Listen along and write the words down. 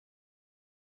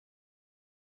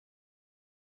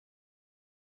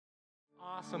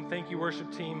Awesome. Thank you,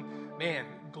 worship team. Man,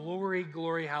 glory,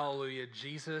 glory, hallelujah.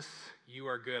 Jesus, you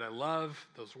are good. I love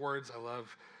those words. I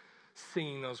love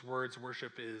singing those words.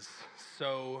 Worship is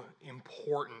so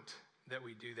important that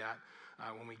we do that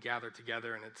when we gather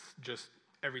together, and it's just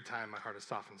every time my heart is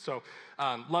softened. So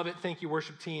love it. Thank you,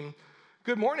 worship team.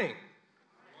 Good morning.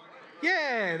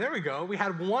 Yeah, there we go. We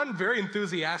had one very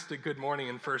enthusiastic good morning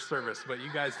in first service, but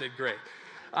you guys did great.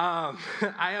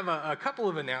 I have a couple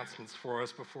of announcements for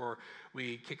us before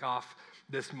we kick off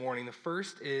this morning. The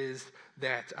first is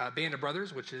that Band of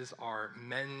Brothers, which is our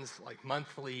men's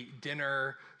monthly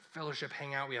dinner fellowship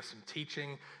hangout. We have some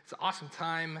teaching. It's an awesome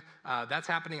time. That's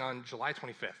happening on July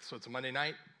 25th, so it's a Monday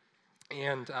night.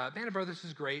 And Band of Brothers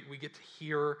is great. We get to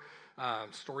hear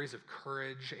stories of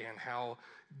courage and how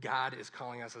God is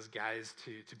calling us as guys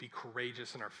to be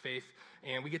courageous in our faith.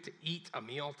 And we get to eat a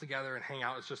meal together and hang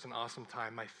out. It's just an awesome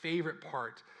time. My favorite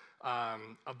part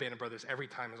of Band of Brothers every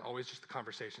time is always just the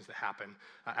conversations that happen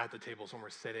at the tables when we're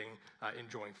sitting,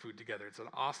 enjoying food together. It's an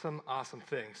awesome, awesome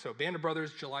thing. So Band of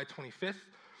Brothers, July 25th.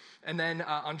 And then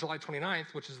on July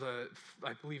 29th, which is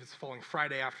I believe it's the following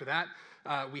Friday after that,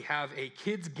 we have a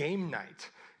kids game night.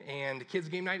 And kids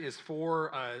game night is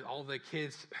for all the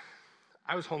kids.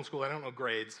 I was homeschooled. I don't know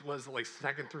grades. Was it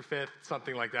second through fifth,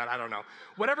 something like that? I don't know.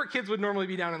 Whatever kids would normally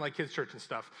be down in kids' church and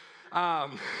stuff.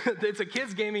 It's a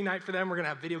kids gaming night for them. We're going to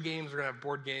have video games. We're going to have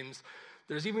board games.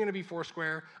 There's even going to be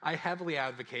Foursquare. I heavily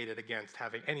advocated against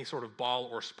having any sort of ball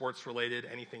or sports related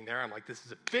anything there. I'm like, this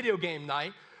is a video game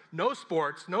night. No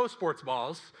sports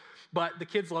balls. But the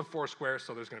kids love Foursquare,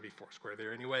 so there's going to be Foursquare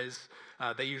there anyways.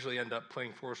 They usually end up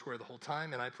playing Foursquare the whole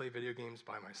time, and I play video games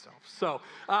by myself. So,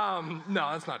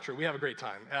 no, that's not true. We have a great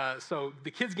time. So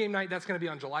the kids' game night, that's going to be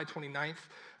on July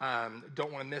 29th.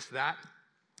 Don't want to miss that.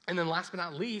 And then last but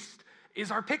not least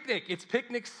is our picnic. It's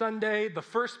Picnic Sunday, the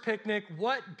first picnic.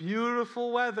 What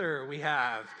beautiful weather we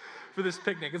have for this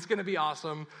picnic. It's going to be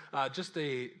awesome. Just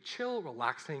a chill,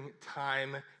 relaxing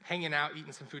time, hanging out,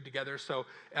 eating some food together. So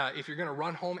if you're going to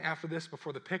run home after this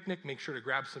before the picnic, make sure to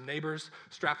grab some neighbors,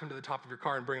 strap them to the top of your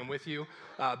car, and bring them with you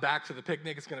back to the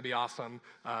picnic. It's going to be awesome.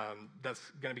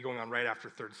 That's going to be going on right after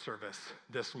third service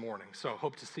this morning. So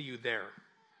hope to see you there.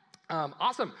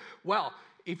 Awesome. Well,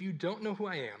 if you don't know who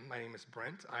I am, my name is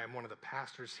Brent. I am one of the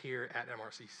pastors here at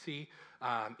MRCC.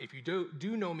 If you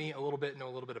do know me a little bit, know a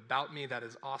little bit about me, that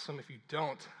is awesome. If you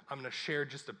don't, I'm going to share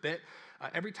just a bit.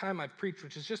 Every time I've preached,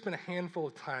 which has just been a handful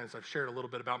of times, I've shared a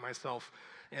little bit about myself,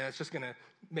 and it's just going to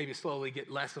maybe slowly get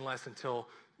less and less until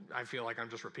I feel like I'm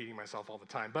just repeating myself all the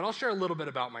time. But I'll share a little bit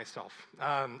about myself.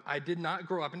 I did not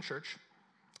grow up in church.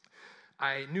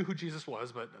 I knew who Jesus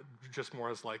was, but just more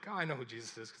as I know who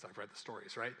Jesus is because I've read the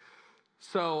stories, right?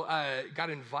 So I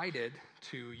got invited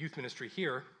to youth ministry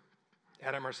here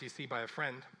at MRCC by a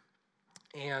friend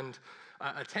and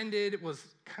attended. Was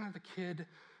kind of a kid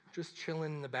just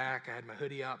chilling in the back. I had my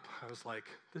hoodie up. I was like,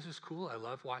 this is cool. I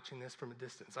love watching this from a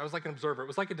distance. I was like an observer. It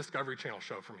was like a Discovery Channel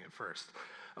show for me at first.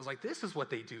 I was like, this is what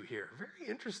they do here. Very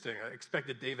interesting. I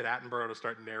expected David Attenborough to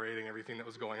start narrating everything that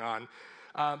was going on.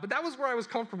 But that was where I was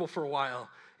comfortable for a while.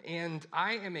 And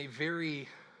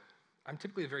I'm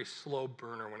typically a very slow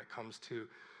burner when it comes to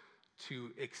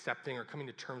accepting or coming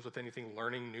to terms with anything,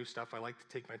 learning new stuff. I like to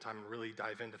take my time and really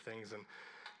dive into things. And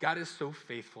God is so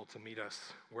faithful to meet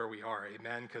us where we are,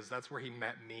 amen? Because that's where he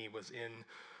met me, was in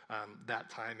that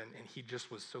time. And he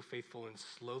just was so faithful and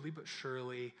slowly but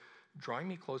surely drawing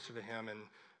me closer to him. And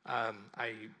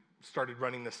I started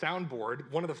running the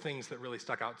soundboard. One of the things that really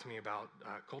stuck out to me about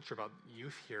culture, about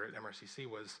youth here at MRCC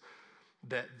was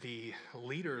that the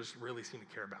leaders really seemed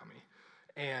to care about me.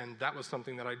 And that was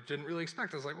something that I didn't really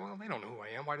expect. I was like, well, they don't know who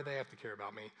I am. Why do they have to care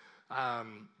about me?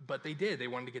 But they did. They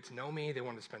wanted to get to know me. They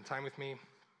wanted to spend time with me.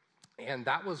 And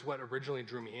that was what originally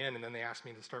drew me in. And then they asked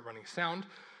me to start running sound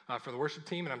for the worship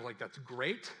team. And I was like, that's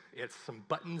great. It's some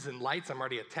buttons and lights. I'm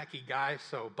already a techie guy,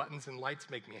 so buttons and lights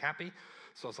make me happy.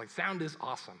 So I was like, sound is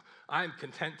awesome. I'm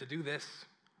content to do this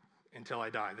until I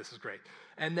die. This is great.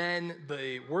 And then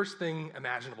the worst thing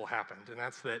imaginable happened, and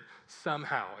that's that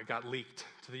somehow it got leaked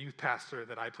to the youth pastor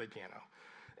that I played piano.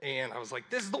 And I was like,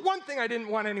 this is the one thing I didn't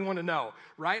want anyone to know,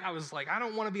 right? I was like, I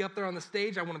don't want to be up there on the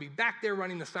stage. I want to be back there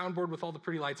running the soundboard with all the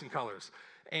pretty lights and colors.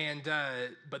 And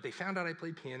but they found out I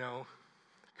played piano,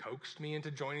 coaxed me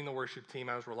into joining the worship team.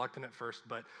 I was reluctant at first,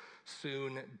 but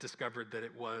soon discovered that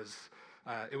it was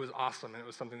awesome, and it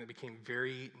was something that became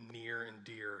very near and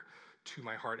dear to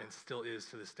my heart and still is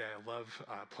to this day. I love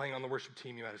playing on the worship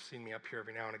team. You might have seen me up here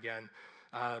every now and again.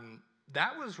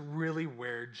 That was really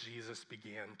where Jesus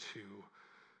began to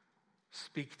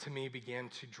speak to me, began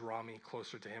to draw me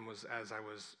closer to him, was as I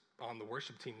was on the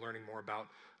worship team learning more about,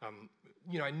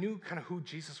 I knew kind of who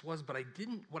Jesus was, but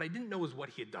what I didn't know was what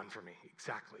he had done for me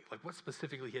exactly, like what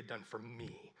specifically he had done for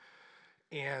me.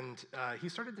 And he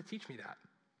started to teach me that.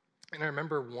 And I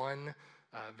remember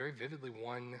very vividly,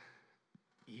 one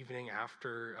evening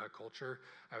after culture,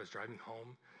 I was driving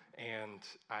home, and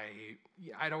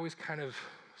I'd always kind of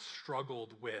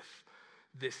struggled with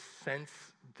this sense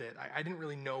that I didn't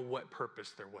really know what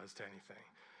purpose there was to anything.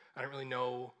 I didn't really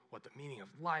know what the meaning of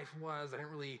life was.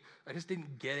 I just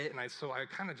didn't get it, and so I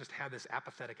kind of just had this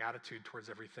apathetic attitude towards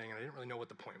everything, and I didn't really know what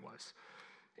the point was.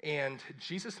 And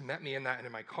Jesus met me in that, and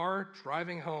in my car,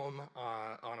 driving home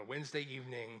on a Wednesday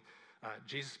evening,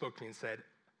 Jesus spoke to me and said,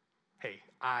 "Hey,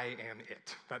 I am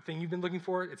it. That thing you've been looking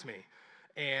for, it's me."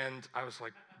 And I was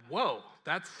like, whoa,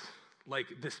 that's like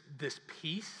this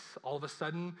peace all of a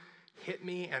sudden hit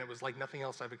me, and it was like nothing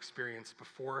else I've experienced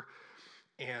before.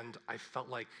 And I felt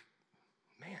like,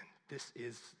 man, this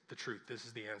is the truth. This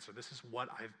is the answer. This is what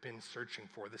I've been searching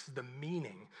for. This is the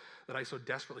meaning that I so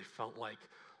desperately felt like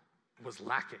was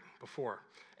lacking before.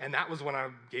 And that was when I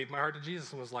gave my heart to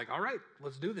Jesus and was like, all right,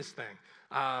 let's do this thing.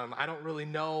 I don't really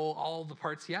know all the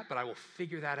parts yet, but I will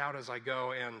figure that out as I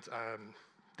go. And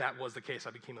that was the case.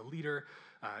 I became a leader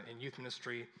in youth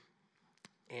ministry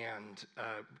and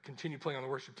continued playing on the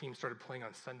worship team, started playing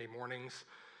on Sunday mornings.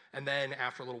 And then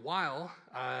after a little while,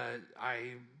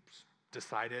 I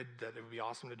decided that it would be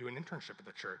awesome to do an internship at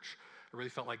the church. I really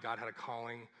felt like God had a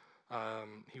calling.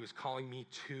 He was calling me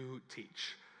to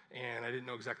teach. And I didn't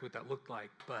know exactly what that looked like,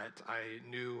 but I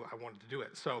knew I wanted to do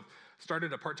it. So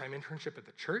started a part-time internship at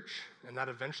the church, and that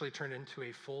eventually turned into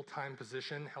a full-time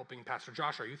position helping Pastor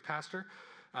Josh, our youth pastor,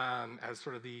 as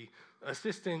sort of the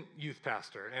assistant youth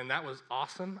pastor. And that was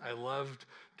awesome. I loved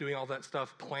doing all that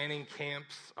stuff, planning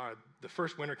camps. The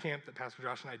first winter camp that Pastor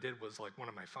Josh and I did was like one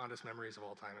of my fondest memories of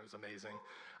all time. It was amazing.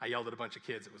 I yelled at a bunch of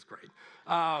kids. It was great.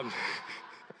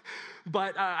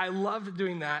 But I loved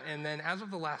doing that. And then as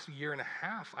of the last year and a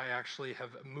half, I actually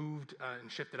have moved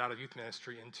and shifted out of youth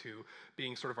ministry into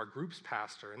being sort of our group's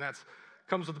pastor. And that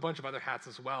comes with a bunch of other hats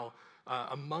as well.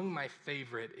 Among my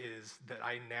favorite is that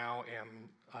I now am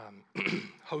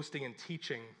hosting and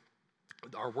teaching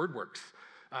our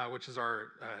WordWorks, which is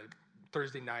our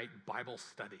Thursday night Bible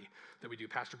study that we do.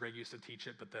 Pastor Greg used to teach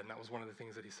it, but then that was one of the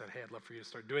things that he said, hey, I'd love for you to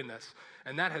start doing this.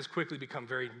 And that has quickly become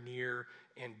very near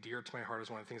and dear to my heart as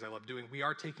one of the things I love doing. We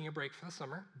are taking a break for the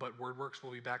summer, but WordWorks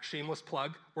will be back. Shameless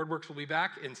plug, WordWorks will be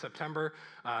back in September.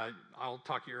 I'll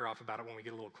talk your ear off about it when we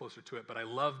get a little closer to it, but I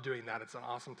love doing that. It's an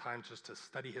awesome time just to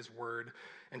study his word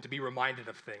and to be reminded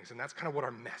of things. And that's kind of what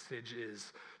our message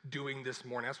is doing this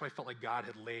morning. That's what I felt like God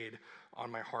had laid on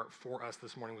my heart for us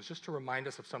this morning, was just to remind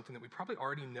us of something that we probably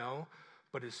already know,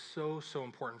 but is so, so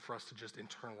important for us to just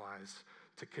internalize,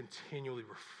 to continually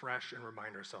refresh and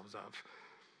remind ourselves of.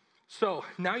 So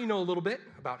now you know a little bit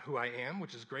about who I am,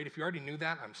 which is great. If you already knew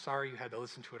that, I'm sorry you had to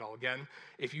listen to it all again.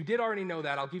 If you did already know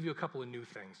that, I'll give you a couple of new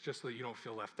things, just so that you don't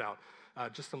feel left out.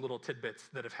 Just some little tidbits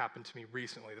that have happened to me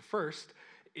recently. The first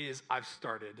is I've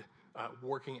started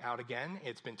working out again.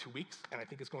 It's been 2 weeks, and I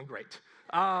think it's going great.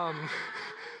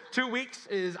 2 weeks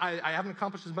is, I haven't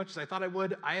accomplished as much as I thought I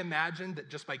would. I imagined that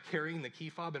just by carrying the key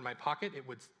fob in my pocket, it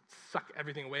would suck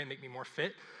everything away and make me more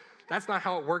fit. That's not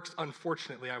how it works.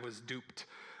 Unfortunately, I was duped.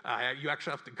 You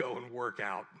actually have to go and work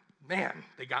out. Man,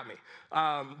 they got me.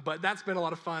 But that's been a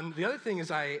lot of fun. The other thing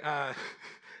is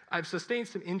I've sustained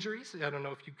some injuries. I don't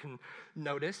know if you can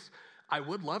notice. I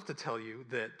would love to tell you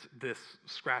that this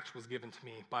scratch was given to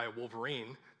me by a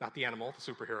Wolverine, not the animal,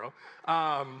 the superhero.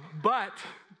 But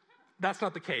that's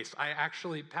not the case.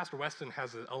 Pastor Weston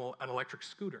has an electric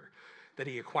scooter that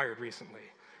he acquired recently.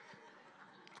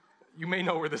 You may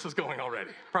know where this is going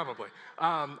already, probably.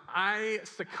 I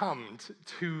succumbed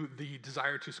to the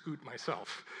desire to scoot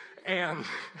myself. And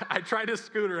I tried to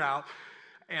scooter out,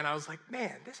 and I was like,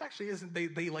 man, this actually isn't,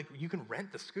 they like, you can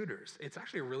rent the scooters. It's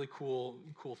actually a really cool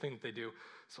thing that they do.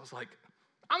 So I was like,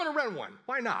 I'm gonna rent one.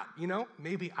 Why not?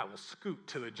 Maybe I will scoot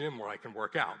to the gym where I can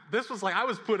work out. This was like, I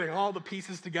was putting all the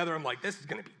pieces together. I'm like, this is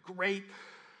gonna be great.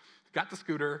 Got the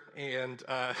scooter, and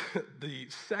the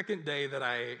second day that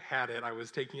I had it, I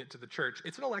was taking it to the church.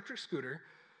 It's an electric scooter.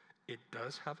 It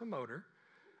does have a motor,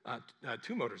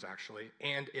 2 motors actually,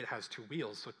 and it has 2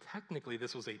 wheels. So technically,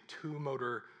 this was a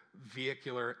 2-motor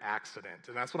vehicular accident.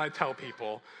 And that's what I tell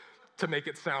people to make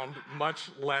it sound much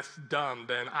less dumb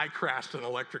than I crashed an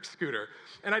electric scooter.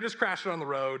 And I just crashed it on the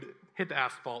road, hit the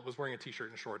asphalt, was wearing a t-shirt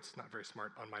and shorts. Not very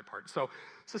smart on my part. So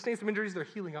sustained some injuries. They're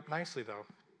healing up nicely, though.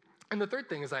 And the third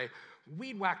thing is I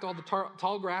weed whacked all the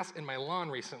tall grass in my lawn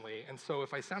recently. And so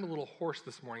if I sound a little hoarse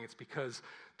this morning, it's because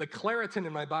the Claritin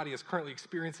in my body is currently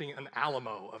experiencing an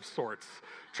Alamo of sorts,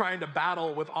 trying to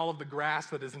battle with all of the grass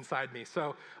that is inside me.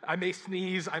 So I may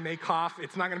sneeze, I may cough.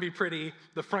 It's not going to be pretty.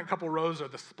 The front couple rows are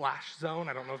the splash zone.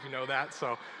 I don't know if you know that.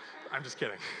 So I'm just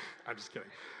kidding. I'm just kidding.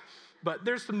 But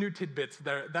there's some new tidbits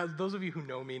there. Those of you who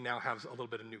know me now have a little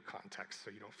bit of new context, so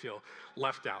you don't feel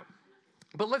left out.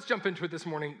 But let's jump into it this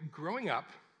morning. Growing up,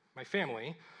 my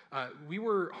family, we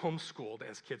were homeschooled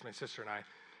as kids, my sister and I.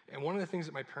 And one of the things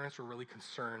that my parents were really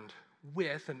concerned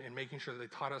with and making sure that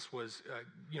they taught us was,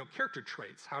 character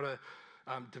traits, how to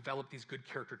develop these good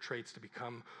character traits to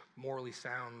become morally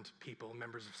sound people,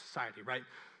 members of society, right?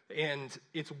 And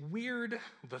it's weird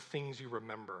the things you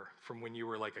remember from when you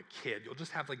were like a kid. You'll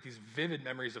just have like these vivid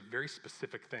memories of very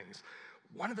specific things.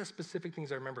 One of the specific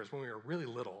things I remember is when we were really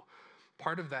little,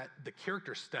 part of that, the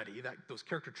character study, those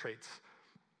character traits,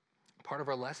 part of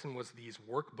our lesson was these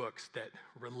workbooks that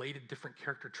related different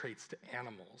character traits to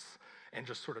animals and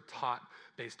just sort of taught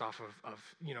based off of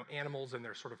animals and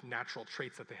their sort of natural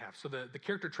traits that they have. So the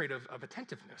character trait of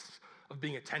attentiveness, of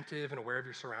being attentive and aware of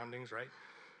your surroundings, right?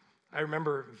 I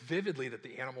remember vividly that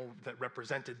the animal that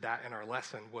represented that in our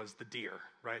lesson was the deer,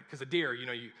 right? Because a deer,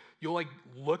 you'll like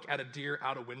look at a deer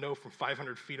out a window from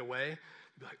 500 feet away,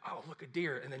 you'll be like, oh, look, a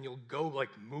deer, and then you'll go like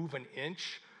move an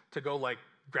inch to go like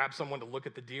grab someone to look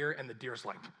at the deer, and the deer's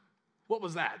like, what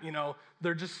was that?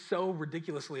 They're just so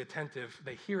ridiculously attentive.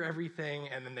 They hear everything,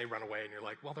 and then they run away, and you're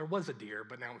like, well, there was a deer,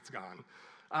 but now it's gone.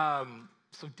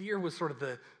 So deer was sort of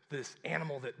this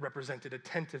animal that represented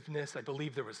attentiveness. I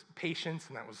believe there was patience,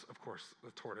 and that was, of course,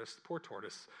 the tortoise. Poor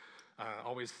tortoise,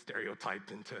 always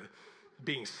stereotyped into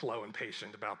being slow and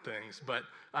patient about things. But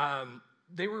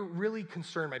they were really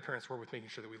concerned, my parents were, with making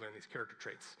sure that we learned these character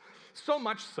traits. So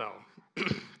much so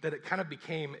that it kind of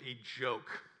became a joke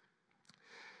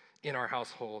in our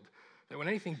household that when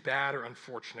anything bad or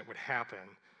unfortunate would happen,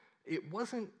 it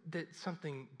wasn't that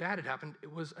something bad had happened,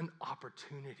 it was an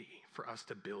opportunity for us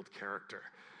to build character.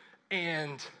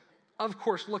 And of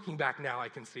course, looking back now, I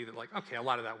can see that okay, a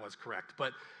lot of that was correct.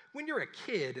 But when you're a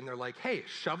kid and they're like, hey,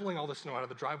 shoveling all the snow out of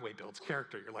the driveway builds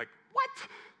character, you're like, what?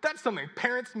 That's something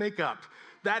parents make up.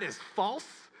 That is false,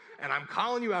 and I'm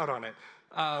calling you out on it.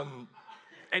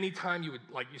 Anytime you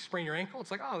sprain your ankle,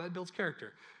 it's like, oh, that builds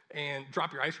character. And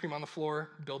drop your ice cream on the floor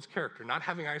builds character. Not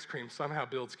having ice cream somehow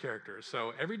builds character.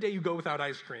 So every day you go without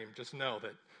ice cream, just know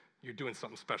that you're doing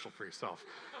something special for yourself.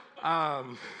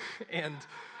 And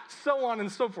so on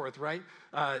and so forth, right?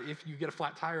 If you get a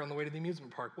flat tire on the way to the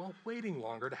amusement park, well, waiting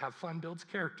longer to have fun builds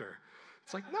character.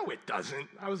 It's like, no, it doesn't.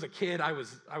 I was a kid. I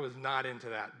was not into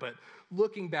that. But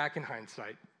looking back in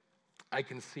hindsight, I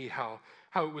can see how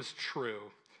it was true.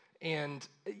 And,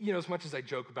 as much as I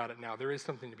joke about it now, there is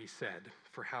something to be said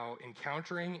for how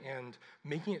encountering and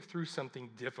making it through something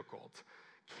difficult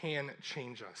can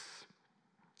change us.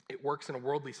 It works in a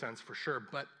worldly sense for sure,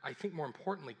 but I think more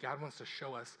importantly, God wants to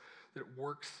show us that it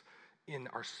works in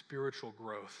our spiritual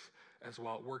growth as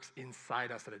well. It works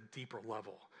inside us at a deeper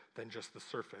level than just the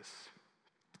surface.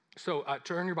 So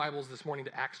turn your Bibles this morning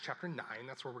to Acts chapter 9.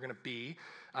 That's where we're going to be.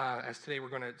 As today we're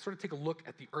going to sort of take a look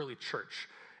at the early church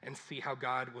and see how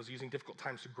God was using difficult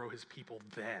times to grow his people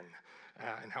then,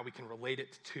 and how we can relate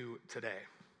it to today.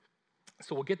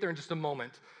 So we'll get there in just a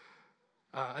moment.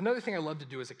 Another thing I loved to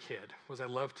do as a kid was I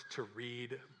loved to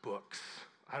read books.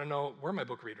 I don't know, where are my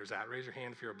book readers at? Raise your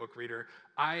hand if you're a book reader.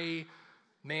 I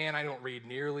don't read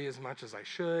nearly as much as I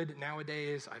should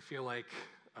nowadays. I feel like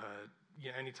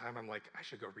anytime I'm like, I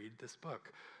should go read this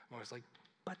book, I'm always like,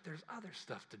 but there's other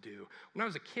stuff to do. When I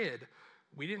was a kid,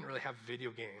 we didn't really have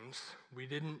video games. We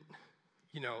didn't,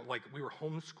 we were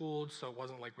homeschooled, so it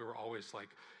wasn't like we were always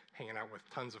hanging out with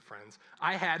tons of friends.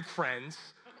 I had friends,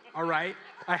 all right?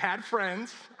 I had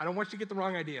friends. I don't want you to get the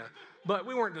wrong idea. But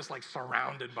we weren't just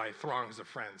surrounded by throngs of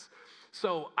friends.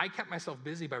 So I kept myself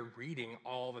busy by reading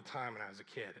all the time when I was a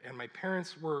kid. And my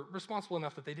parents were responsible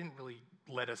enough that they didn't really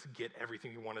let us get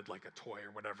everything we wanted, like a toy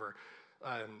or whatever.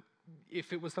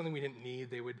 If it was something we didn't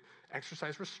need, they would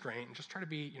exercise restraint and just try to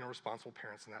be, responsible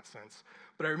parents in that sense.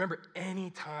 But I remember any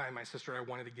time my sister and I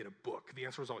wanted to get a book, the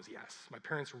answer was always yes. My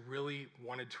parents really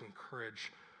wanted to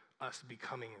encourage us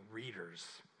becoming readers.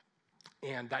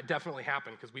 And that definitely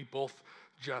happened because we both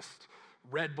just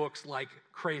read books like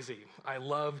crazy. I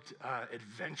loved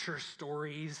adventure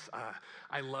stories.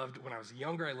 When I was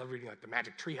younger, I loved reading the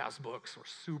Magic Treehouse books, were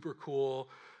super cool.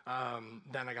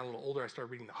 Then I got a little older, I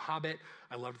started reading The Hobbit.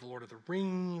 I loved The Lord of the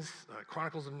Rings,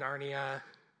 Chronicles of Narnia,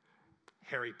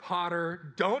 Harry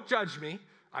Potter. Don't judge me.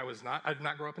 I did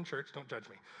not grow up in church, don't judge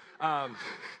me.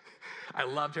 I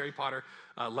loved Harry Potter,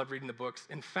 loved reading the books.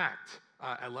 In fact,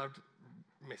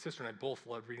 my sister and I both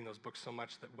loved reading those books so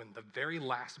much that when the very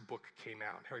last book came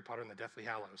out, Harry Potter and the Deathly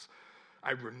Hallows,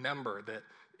 I remember that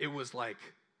it was like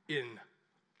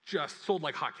just sold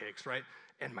like hotcakes, right?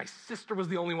 And my sister was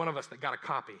the only one of us that got a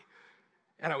copy.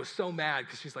 And I was so mad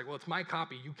because she's like, well, it's my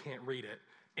copy, you can't read it.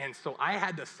 And so I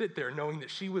had to sit there knowing that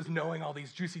she was knowing all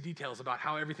these juicy details about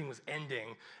how everything was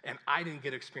ending, and I didn't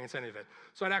get to experience any of it.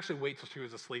 So I'd actually wait till she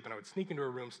was asleep, and I would sneak into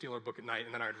her room, steal her book at night,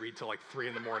 and then I would read till like 3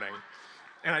 in the morning.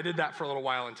 And I did that for a little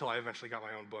while until I eventually got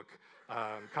my own book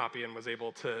copy and was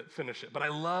able to finish it. But I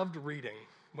loved reading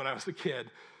when I was a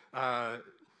kid.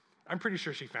 I'm pretty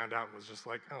sure she found out and was just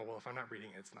like, oh, well, if I'm not reading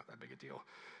it, it's not that big a deal.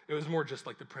 It was more just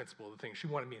like the principle of the thing. She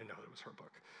wanted me to know that it was her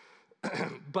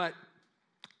book. But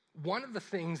one of the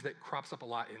things that crops up a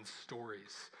lot in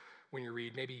stories when you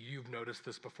read, maybe you've noticed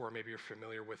this before, maybe you're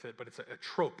familiar with it, but it's a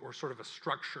trope or sort of a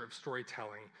structure of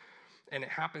storytelling. And it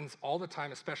happens all the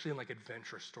time, especially in like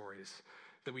adventure stories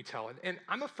that we tell. And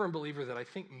I'm a firm believer that I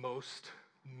think most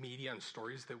media and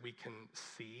stories that we can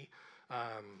see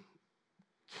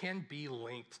can be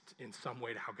linked in some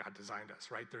way to how God designed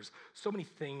us, right? There's so many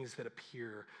things that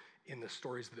appear in the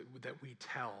stories that we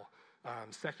tell,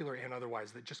 secular and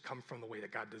otherwise, that just come from the way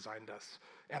that God designed us.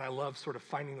 And I love sort of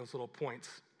finding those little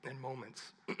points and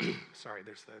moments. Sorry,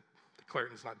 the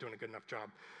Claritin's not doing a good enough job.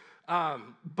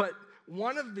 But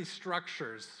one of the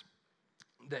structures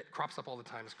that crops up all the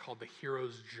time is called the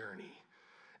hero's journey.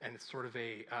 And it's sort of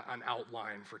an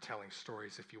outline for telling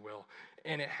stories, if you will.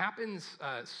 And it happens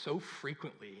so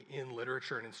frequently in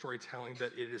literature and in storytelling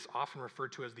that it is often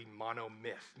referred to as the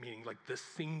monomyth, meaning like the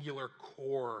singular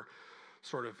core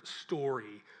sort of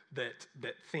story that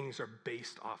things are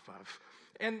based off of.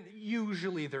 And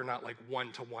usually they're not like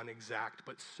one-to-one exact,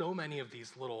 but so many of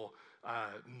these little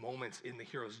moments in the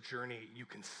hero's journey you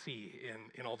can see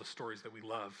in all the stories that we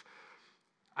love.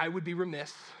 I would be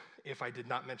remiss if I did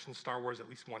not mention Star Wars at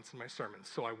least once in my sermons,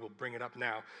 so I will bring it up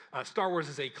now. Star Wars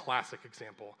is a classic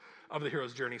example of the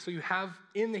hero's journey. So you have,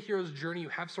 in the hero's journey, you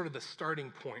have sort of the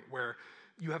starting point where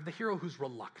you have the hero who's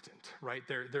reluctant, right?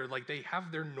 They're like, they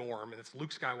have their norm, and it's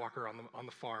Luke Skywalker on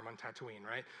the farm on Tatooine,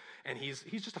 right? And he's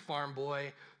just a farm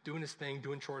boy doing his thing,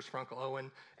 doing chores for Uncle Owen,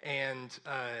 and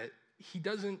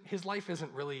his life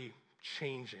isn't really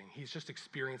changing. He's just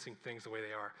experiencing things the way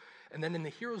they are. And then in the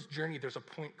hero's journey, there's a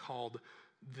point called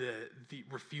the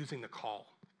refusing the call.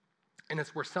 And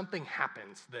it's where something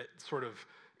happens that sort of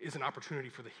is an opportunity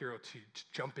for the hero to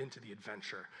jump into the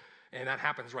adventure. And that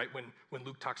happens right when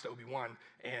Luke talks to Obi-Wan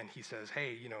and he says,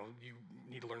 hey, you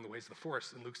need to learn the ways of the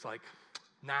Force. And Luke's like,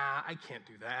 nah, I can't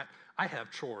do that. I have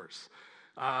chores.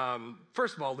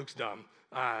 First of all, Luke's dumb.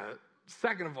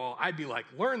 Second of all, I'd be like,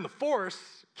 learn the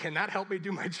Force. Can that help me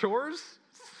do my chores?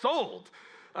 Sold.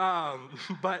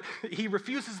 But he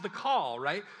refuses the call,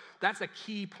 right? That's a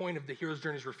key point of the hero's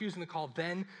journey, is refusing the call,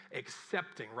 then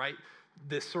accepting, right?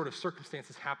 This sort of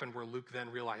circumstances happen where Luke then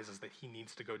realizes that he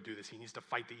needs to go do this. He needs to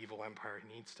fight the evil empire.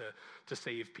 He needs to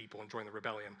save people and join the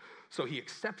rebellion. So he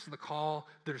accepts the call.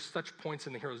 There's such points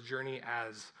in the hero's journey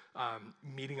as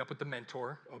meeting up with the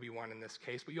mentor, Obi-Wan in this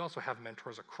case, but you also have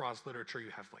mentors across literature. You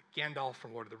have like Gandalf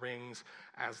from Lord of the Rings,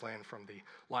 Aslan from the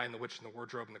Lion, the Witch, and the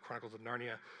Wardrobe and the Chronicles of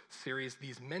Narnia series.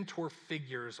 These mentor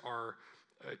figures are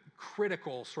a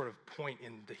critical sort of point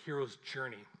in the hero's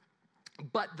journey.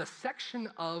 But the section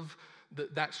of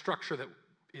that structure that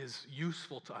is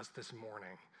useful to us this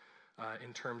morning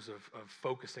in terms of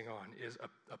focusing on is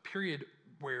a period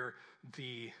where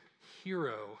the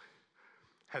hero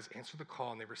has answered the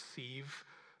call and they receive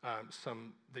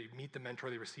they meet the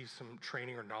mentor, they receive some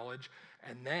training or knowledge,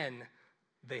 and then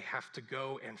they have to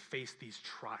go and face these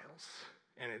trials.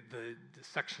 And the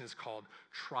section is called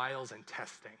Trials and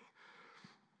Testing.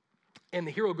 And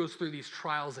the hero goes through these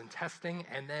trials and testing,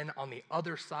 and then on the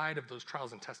other side of those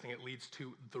trials and testing, it leads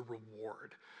to the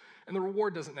reward. And the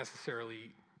reward doesn't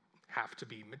necessarily have to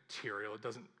be material. It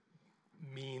doesn't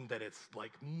mean that it's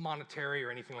like monetary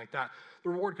or anything like that.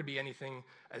 The reward could be anything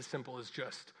as simple as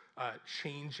just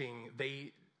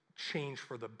they change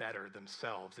for the better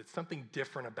themselves. It's something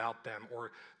different about them,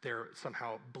 or they're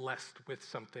somehow blessed with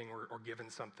something or given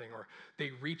something, or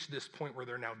they reach this point where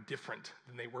they're now different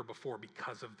than they were before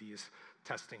because of these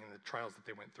testing and the trials that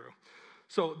they went through.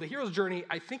 So the hero's journey,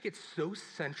 I think it's so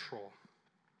central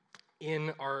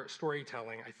in our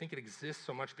storytelling. I think it exists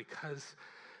so much because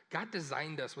God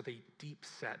designed us with a deep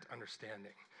set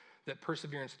understanding that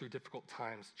perseverance through difficult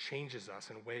times changes us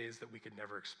in ways that we could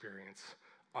never experience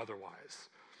otherwise.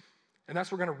 And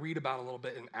that's what we're going to read about a little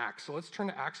bit in Acts. So let's turn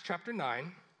to Acts chapter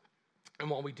 9. And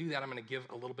while we do that, I'm going to give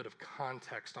a little bit of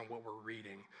context on what we're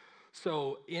reading.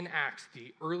 So in Acts,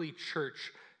 the early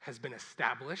church has been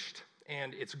established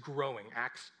and it's growing.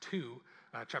 Acts 2,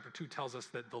 chapter 2 tells us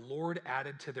that the Lord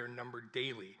added to their number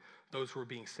daily those who were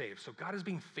being saved. So God is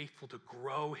being faithful to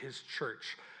grow his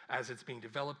church as it's being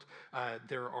developed.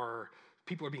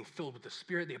 People are being filled with the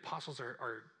Spirit. The apostles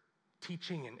are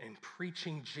teaching and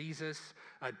preaching Jesus.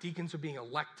 Deacons are being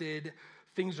elected.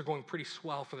 Things are going pretty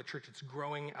swell for the church. It's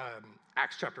growing.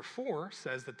 Acts chapter 4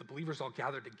 says that the believers all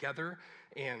gathered together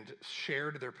and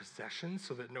shared their possessions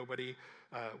so that nobody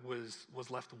was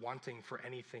left wanting for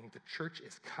anything. The church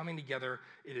is coming together.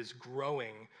 It is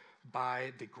growing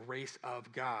by the grace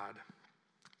of God.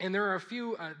 And there are a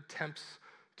few attempts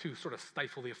to sort of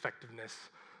stifle the effectiveness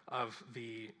of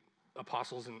the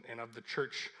apostles and of the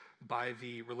church by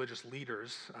the religious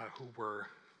leaders who were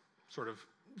sort of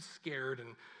scared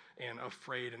and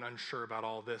afraid and unsure about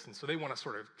all this. And so they want to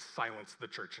sort of silence the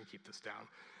church and keep this down.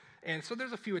 And so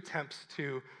there's a few attempts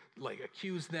to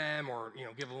accuse them or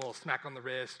give a little smack on the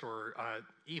wrist or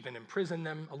even imprison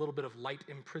them, a little bit of light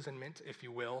imprisonment, if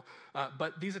you will.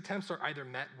 But these attempts are either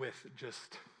met with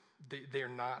just, they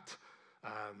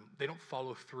don't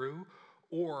follow through,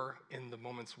 or in the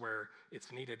moments where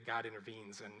it's needed, God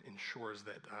intervenes and ensures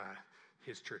that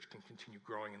his church can continue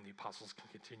growing and the apostles can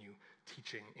continue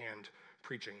teaching and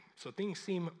preaching. So things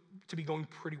seem to be going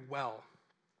pretty well.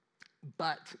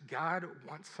 But God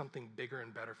wants something bigger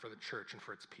and better for the church and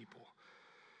for its people.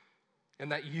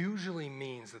 And that usually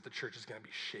means that the church is going to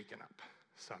be shaken up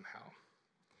somehow.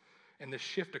 And this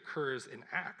shift occurs in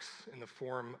Acts in the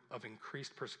form of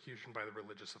increased persecution by the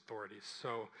religious authorities.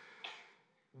 So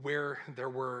where there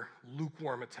were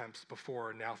lukewarm attempts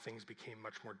before, now things became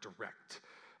much more direct.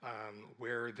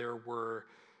 Where there were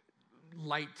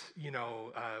light,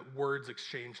 words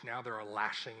exchanged, now there are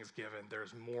lashings given.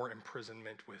 There's more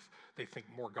imprisonment with, they think,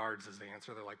 more guards as the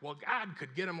answer. They're like, well, God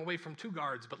could get them away from 2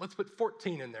 guards, but let's put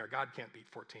 14 in there. God can't beat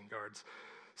 14 guards.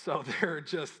 So they're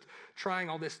just trying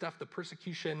all this stuff. The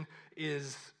persecution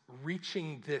is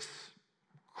reaching this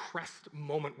crest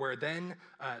moment where then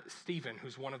Stephen,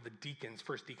 who's one of the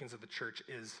first deacons of the church,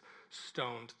 is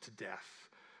stoned to death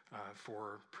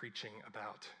for preaching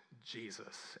about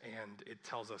Jesus. And it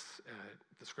tells us,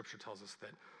 the scripture tells us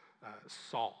that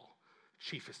Saul,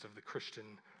 chiefest of the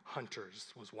Christian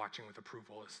hunters, was watching with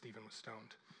approval as Stephen was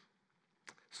stoned.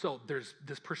 So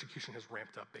this persecution has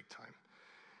ramped up big time.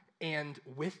 And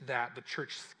with that, the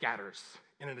church scatters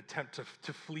in an attempt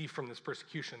to flee from this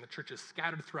persecution. The church is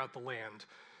scattered throughout the land.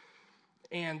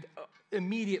 And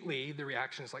immediately the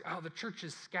reaction is like, oh, the church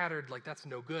is scattered, like that's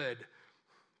no good.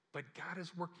 But God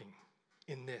is working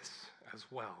in this as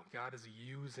well. God is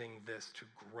using this to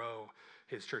grow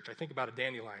his church. I think about a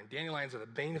dandelion. Dandelions are the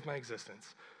bane of my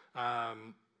existence.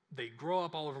 They grow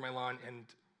up all over my lawn, and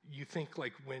you think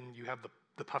like when you have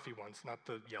the puffy ones, not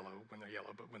the yellow when they're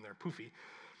yellow, but when they're poofy,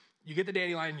 you get the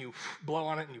dandelion, you blow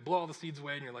on it, and you blow all the seeds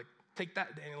away, and you're like, take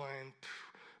that dandelion.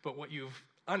 But what you've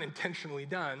unintentionally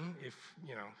done, if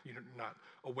you're not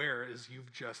aware, is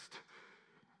you've just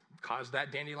caused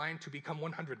that dandelion to become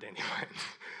 100 dandelions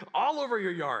all over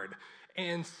your yard.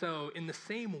 And so in the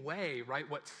same way, right,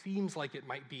 what seems like it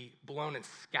might be blown and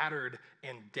scattered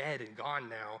and dead and gone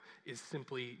now is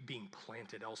simply being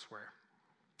planted elsewhere.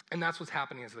 And that's what's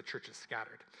happening as the church is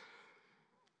scattered.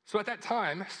 So at that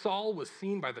time, Saul was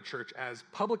seen by the church as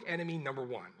public enemy number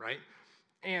 1, right?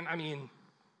 And I mean,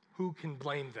 who can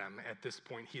blame them at this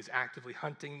point? He is actively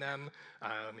hunting them.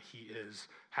 He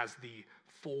has the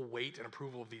full weight and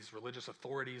approval of these religious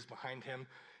authorities behind him.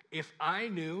 If I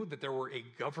knew that there were a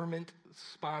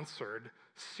government-sponsored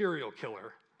serial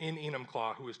killer in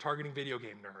Enumclaw who was targeting video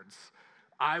game nerds,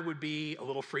 I would be a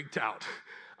little freaked out.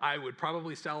 I would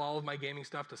probably sell all of my gaming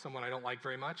stuff to someone I don't like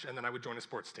very much, and then I would join a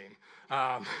sports team.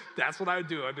 That's what I would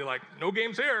do. I'd be like, no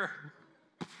games here.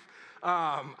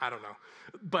 I don't know.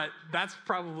 But that's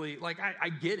probably, I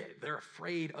get it. They're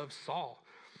afraid of Saul.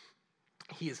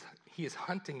 He is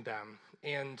hunting them,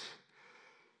 and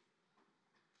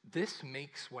this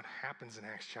makes what happens in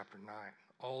Acts chapter 9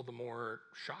 all the more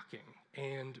shocking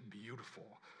and beautiful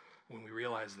when we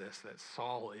realize that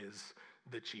Saul is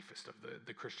the chiefest of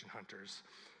the Christian hunters.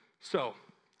 So,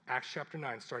 Acts chapter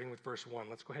 9, starting with verse 1,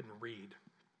 let's go ahead and read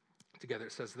together.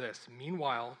 It says this: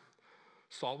 Meanwhile,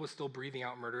 Saul was still breathing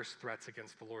out murderous threats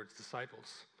against the Lord's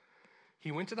disciples.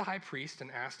 He went to the high priest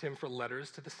and asked him for letters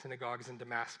to the synagogues in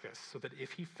Damascus, so that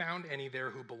if he found any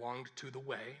there who belonged to the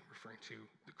way, referring to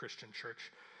the Christian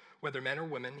church, whether men or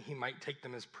women, he might take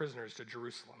them as prisoners to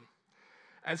Jerusalem.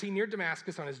 As he neared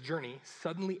Damascus on his journey,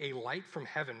 suddenly a light from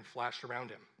heaven flashed around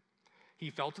him. He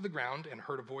fell to the ground and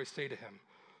heard a voice say to him,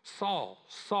 Saul,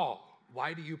 Saul,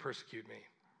 why do you persecute me?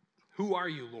 Who are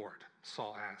you, Lord?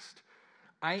 Saul asked.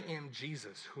 I am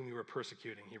Jesus, whom you are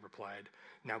persecuting, he replied.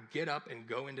 Now get up and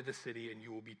go into the city, and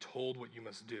you will be told what you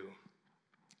must do.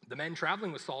 The men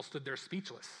traveling with Saul stood there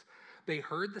speechless. They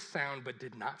heard the sound, but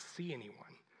did not see anyone.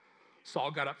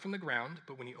 Saul got up from the ground,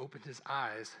 but when he opened his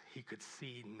eyes, he could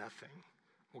see nothing.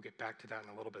 We'll get back to that in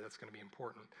a little bit. That's going to be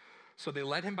important. So they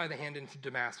led him by the hand into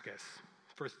Damascus.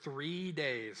 For 3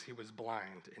 days he was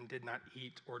blind and did not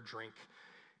eat or drink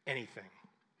anything.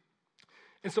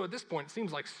 And so at this point, it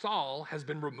seems like Saul has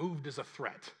been removed as a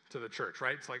threat to the church,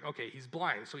 right? It's like, okay, he's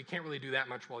blind, so he can't really do that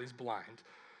much while he's blind.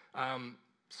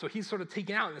 So he's sort of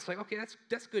taken out, and it's like, okay,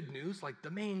 that's good news. Like, the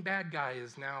main bad guy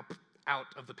is now out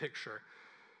of the picture.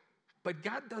 But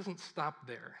God doesn't stop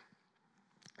there.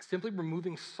 Simply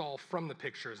removing Saul from the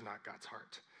picture is not God's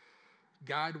heart.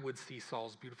 God would see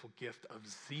Saul's beautiful gift of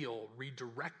zeal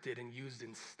redirected and used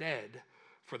instead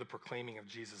for the proclaiming of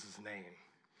Jesus' name.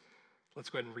 Let's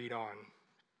go ahead and read on.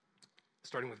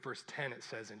 Starting with verse 10, it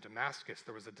says, in Damascus,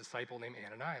 there was a disciple named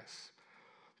Ananias.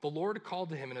 The Lord called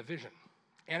to him in a vision,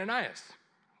 Ananias.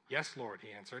 Yes, Lord,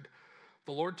 he answered.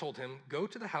 The Lord told him, go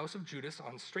to the house of Judas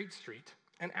on Straight Street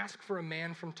and ask for a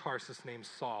man from Tarsus named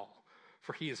Saul,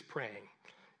 for he is praying.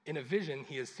 In a vision,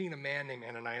 he has seen a man named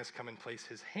Ananias come and place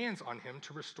his hands on him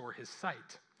to restore his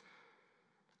sight.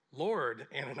 Lord,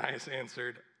 Ananias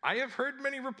answered, I have heard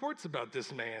many reports about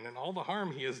this man and all the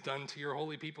harm he has done to your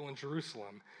holy people in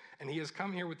Jerusalem, and he has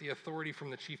come here with the authority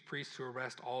from the chief priests to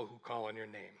arrest all who call on your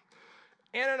name.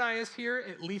 Ananias here,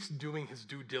 at least doing his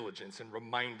due diligence and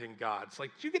reminding God. It's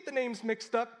like, did you get the names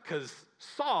mixed up? Because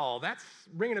Saul, that's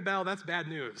ringing a bell, that's bad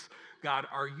news. God,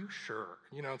 are you sure?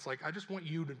 You know, it's like, I just want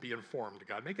you to be informed,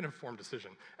 God. Make an informed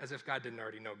decision, as if God didn't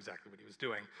already know exactly what he was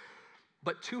doing.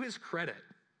 But to his credit,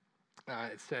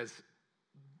 it says,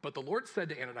 but the Lord said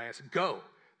to Ananias, go,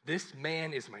 this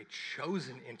man is my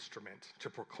chosen instrument to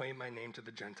proclaim my name to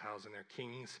the Gentiles and their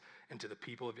kings and to the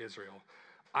people of Israel.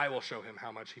 I will show him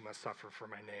how much he must suffer for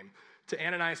my name. To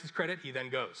Ananias' credit, he then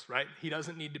goes, right? He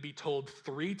doesn't need to be told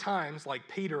 3 times like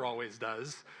Peter always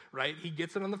does, right? He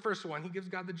gets it on the first one. He gives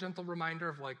God the gentle reminder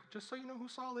of like, just so you know who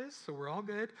Saul is, so we're all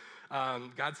good.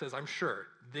 God says, I'm sure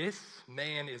this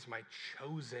man is my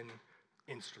chosen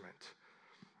instrument.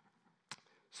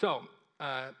 So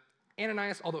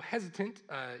Ananias, although hesitant,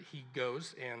 he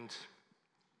goes and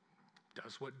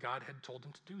does what God had told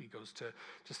him to do. He goes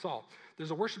to Saul.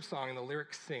 There's a worship song, and the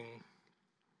lyrics sing,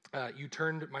 you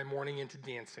turned my mourning into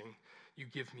dancing. You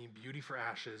give me beauty for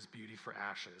ashes, beauty for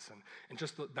ashes. And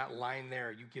just that line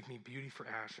there, you give me beauty for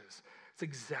ashes. It's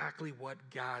exactly what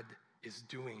God is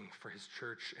doing for his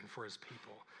church and for his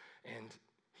people. And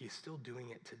he's still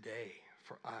doing it today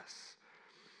for us.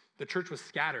 The church was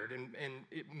scattered, and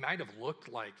it might have looked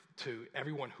like to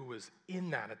everyone who was in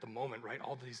that at the moment, right?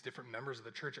 All these different members of the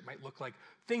church, it might look like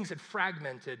things had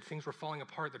fragmented, things were falling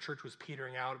apart, the church was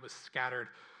petering out, it was scattered.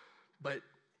 But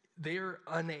they're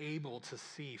unable to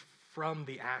see from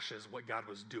the ashes what God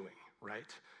was doing,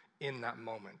 right? In that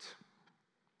moment.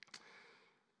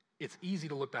 It's easy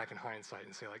to look back in hindsight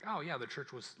and say like, oh yeah, the church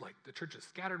is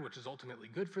scattered, which is ultimately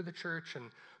good for the church.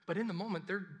 But in the moment,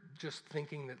 they're just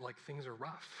thinking that like things are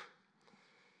rough.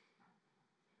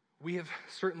 We have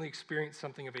certainly experienced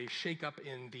something of a shakeup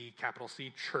in the capital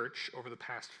C church over the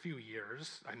past few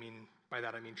years. By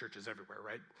that I mean churches everywhere,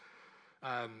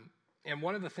 right? And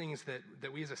one of the things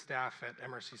that we as a staff at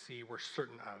MRCC were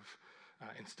certain of,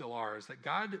 and still are, is that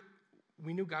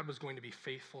we knew God was going to be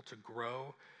faithful to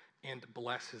grow and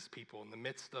bless his people in the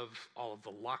midst of all of the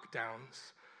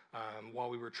lockdowns, while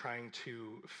we were trying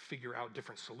to figure out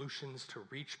different solutions to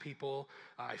reach people.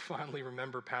 I fondly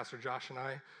remember Pastor Josh and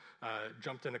I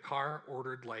jumped in a car,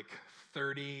 ordered like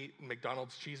 30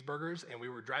 McDonald's cheeseburgers, and we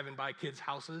were driving by kids'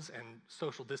 houses and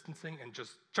social distancing and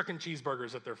just chucking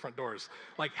cheeseburgers at their front doors.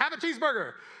 Like, have a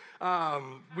cheeseburger!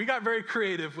 We got very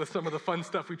creative with some of the fun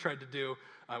stuff we tried to do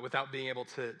without being able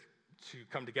to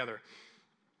come together.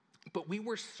 But we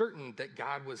were certain that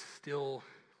God was still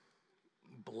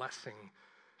blessing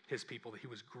his people, that he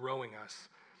was growing us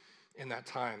in that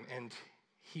time. And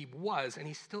he was, and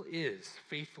he still is,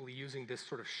 faithfully using this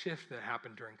sort of shift that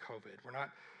happened during COVID.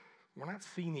 We're not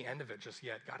seeing the end of it just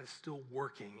yet. God is still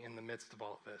working in the midst of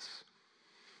all of this.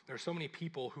 There are so many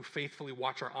people who faithfully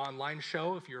watch our online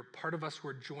show. If you're part of us who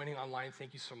are joining online,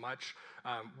 thank you so much.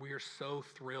 We are so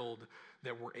thrilled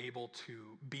that we're able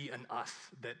to be an us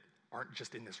that aren't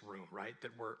just in this room, right?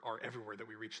 That are everywhere, that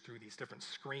we reach through these different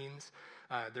screens.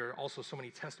 There are also so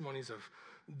many testimonies of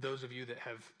those of you that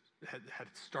had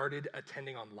started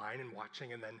attending online and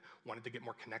watching and then wanted to get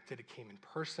more connected. It came in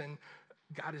person.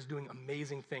 God is doing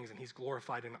amazing things, and he's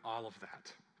glorified in all of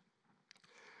that.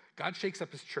 God shakes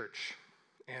up his church,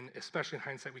 And especially in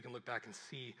hindsight, we can look back and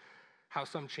see how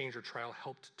some change or trial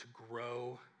helped to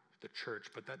grow the church.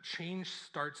 But that change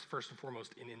starts first and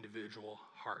foremost in individual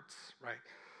hearts, right?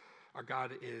 Our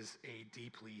God is a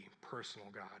deeply personal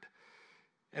God.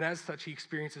 And as such, he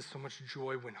experiences so much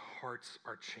joy when hearts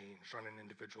are changed on an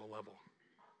individual level.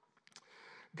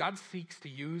 God seeks to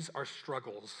use our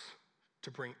struggles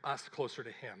to bring us closer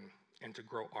to him and to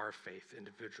grow our faith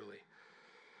individually.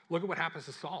 Look at what happens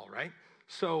to Saul, right?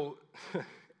 So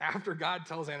after God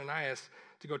tells Ananias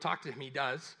to go talk to him, he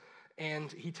does. And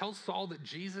he tells Saul that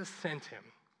Jesus sent him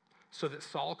so that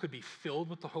Saul could be filled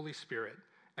with the Holy Spirit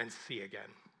and see again.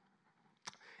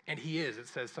 And he is. It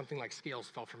says something like scales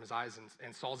fell from his eyes,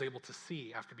 and Saul's able to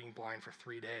see after being blind for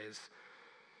 3 days.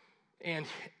 And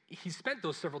he spent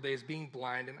those several days being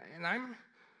blind, and I'm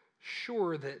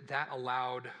sure that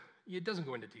allowed, it doesn't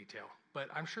go into detail, but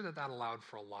I'm sure that allowed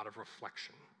for a lot of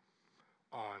reflection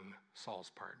on Saul's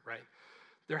part, right?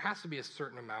 There has to be a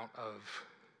certain amount of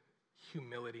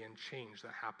humility and change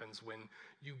that happens when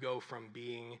you go from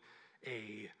being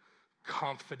a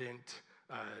confident,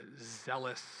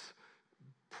 zealous,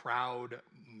 proud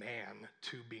man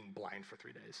to being blind for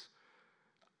 3 days.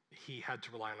 He had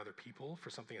to rely on other people for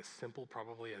something as simple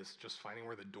probably as just finding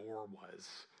where the door was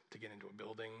to get into a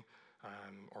building,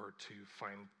 or to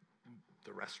find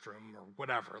the restroom or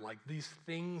whatever. Like these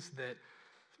things that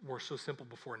were so simple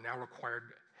before now required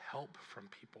help from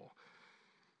people.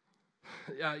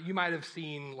 You might have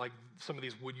seen like some of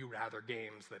these would you rather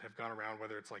games that have gone around,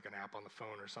 whether it's like an app on the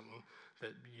phone or something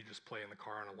that you just play in the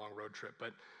car on a long road trip.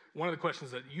 But one of the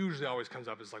questions that usually always comes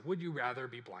up is like, would you rather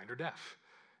be blind or deaf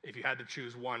if you had to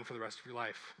choose one for the rest of your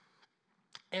life?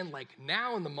 And like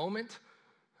now in the moment,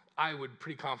 I would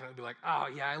pretty confidently be like, oh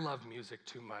yeah, I love music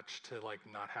too much to like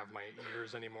not have my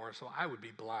ears anymore, so I would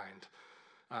be blind.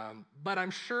 But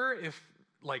I'm sure if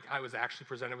like I was actually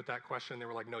presented with that question, they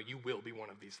were like, no, you will be one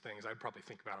of these things, I'd probably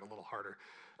think about it a little harder,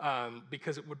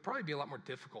 because it would probably be a lot more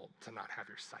difficult to not have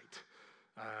your sight.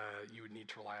 You would need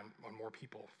to rely on more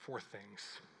people for things.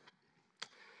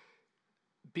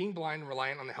 Being blind and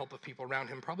reliant on the help of people around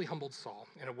him probably humbled Saul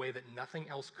in a way that nothing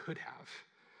else could have.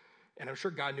 And I'm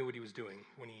sure God knew what he was doing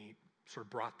when he sort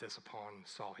of brought this upon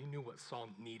Saul. He knew what Saul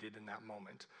needed in that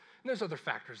moment. And there's other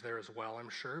factors there as well. I'm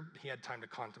sure he had time to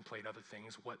contemplate other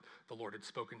things, what the Lord had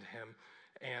spoken to him.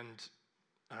 And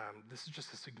this is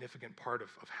just a significant part of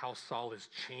how Saul is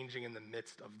changing in the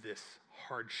midst of this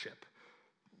hardship,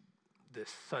 this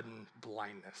sudden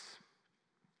blindness.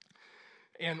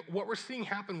 And what we're seeing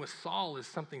happen with Saul is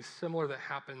something similar that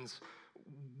happens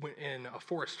in a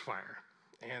forest fire.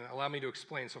 And allow me to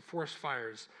explain. So forest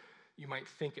fires, you might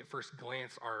think at first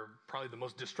glance, are probably the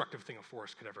most destructive thing a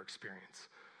forest could ever experience.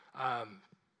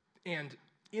 And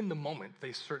in the moment,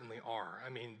 they certainly are. I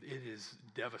mean, it is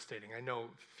devastating. I know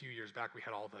a few years back we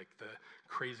had all like the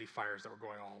crazy fires that were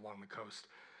going all along the coast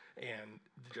and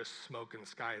just smoke in the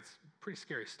sky. It's pretty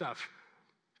scary stuff.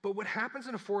 But what happens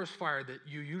in a forest fire that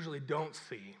you usually don't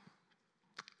see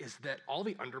is that all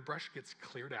the underbrush gets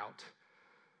cleared out.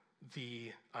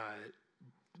 The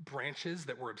branches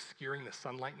that were obscuring the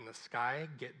sunlight in the sky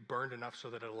get burned enough so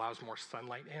that it allows more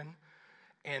sunlight in.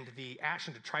 And the ash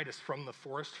and detritus from the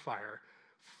forest fire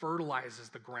fertilizes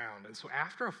the ground. And so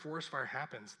after a forest fire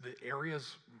happens, the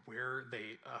areas where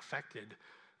they affected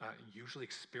usually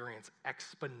experience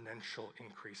exponential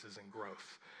increases in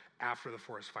growth after the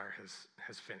forest fire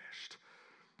has finished,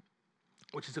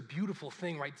 which is a beautiful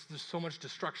thing, right? There's so much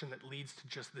destruction that leads to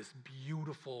just this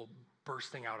beautiful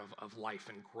bursting out of life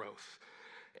and growth.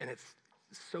 And it's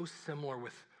so similar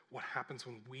with what happens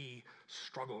when we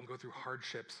struggle and go through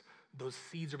hardships. Those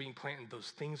seeds are being planted,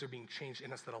 those things are being changed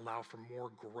in us that allow for more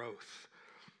growth.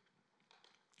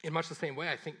 In much the same way,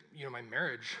 I think, my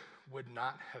marriage would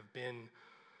not have been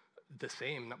the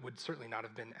same, that would certainly not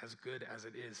have been as good as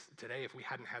it is today if we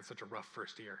hadn't had such a rough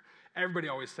first year. Everybody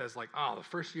always says like, the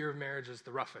first year of marriage is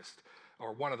the roughest,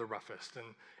 or one of the roughest.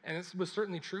 And this was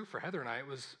certainly true for Heather and I. It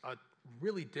was a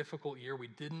really difficult year. We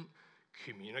didn't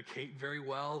communicate very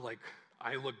well. Like,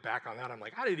 I look back on that, I'm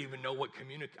like, I didn't even know what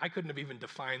I couldn't have even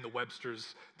defined the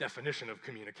Webster's definition of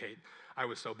communicate. I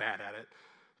was so bad at it.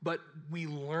 But we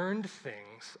learned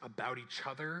things about each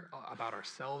other, about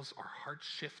ourselves. Our hearts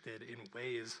shifted in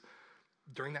ways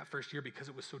during that first year because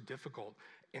it was so difficult.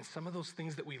 And some of those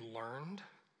things that we learned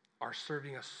are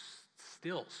serving us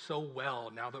still so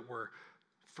well now that we're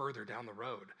further down the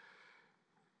road.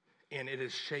 And it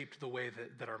has shaped the way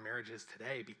that our marriage is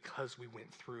today because we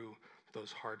went through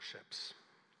those hardships.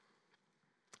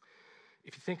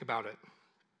 If you think about it,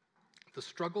 the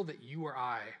struggle that you or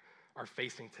I are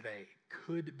facing today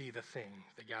could be the thing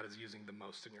that God is using the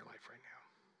most in your life right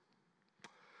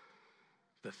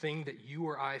now. The thing that you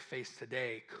or I face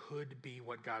today could be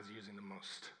what God's using the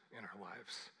most in our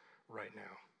lives right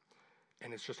now.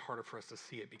 And it's just harder for us to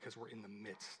see it because we're in the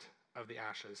midst of the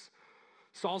ashes.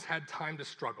 Saul's had time to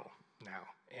struggle now,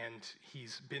 and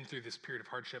he's been through this period of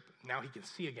hardship. Now he can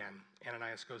see again.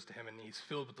 Ananias goes to him, and he's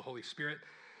filled with the Holy Spirit.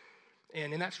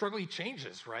 And in that struggle, he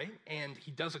changes, right? And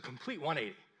he does a complete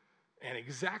 180. And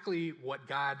exactly what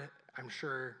God, I'm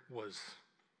sure, was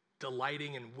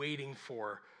delighting and waiting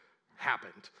for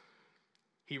happened.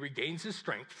 He regains his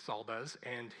strength, Saul does,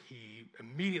 and he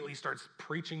immediately starts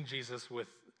preaching Jesus with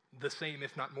the same,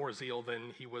 if not more zeal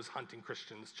than he was hunting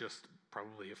Christians just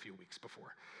probably a few weeks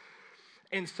before.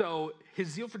 And so his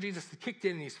zeal for Jesus has kicked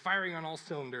in, and he's firing on all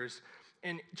cylinders.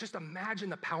 And just imagine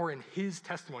the power in his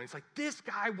testimony. It's like, this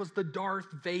guy was the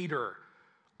Darth Vader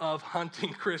of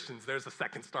hunting Christians. There's a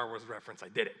second Star Wars reference. I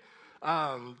did it.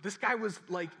 This guy was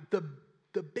like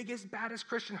the biggest, baddest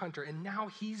Christian hunter, and now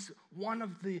he's one of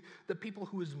the people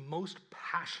who is most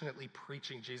passionately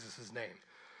preaching Jesus' name.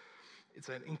 It's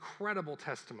an incredible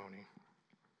testimony.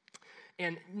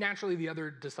 And naturally, the other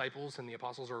disciples and the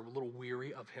apostles are a little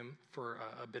weary of him for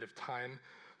a bit of time,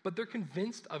 but they're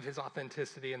convinced of his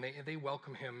authenticity, and they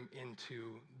welcome him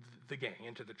into the gang,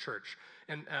 into the church.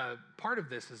 And part of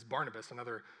this is Barnabas,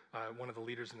 another one of the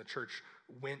leaders in the church,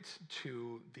 went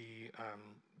to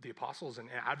the apostles and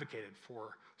advocated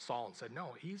for Saul and said, no,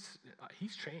 he's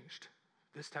changed.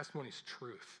 This testimony is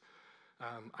truth.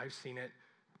 I've seen it.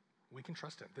 We can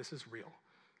trust him. This is real.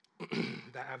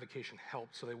 That avocation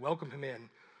helped. So they welcomed him in.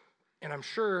 And I'm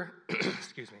sure,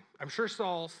 I'm sure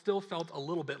Saul still felt a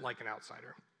little bit like an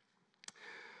outsider.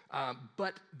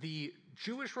 But the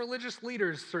Jewish religious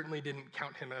leaders certainly didn't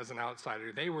count him as an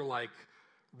outsider. They were like,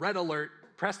 red alert,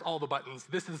 press all the buttons,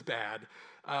 this is bad.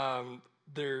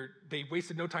 They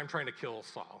wasted no time trying to kill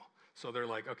Saul. So they're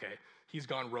like, okay, he's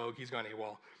gone rogue, he's gone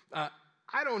AWOL.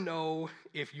 I don't know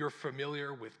if you're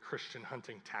familiar with Christian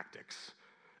hunting tactics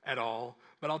at all,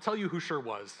 but I'll tell you who sure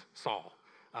was, Saul.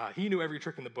 He knew every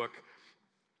trick in the book.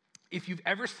 If you've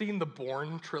ever seen the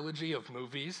Bourne trilogy of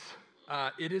movies,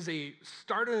 it is a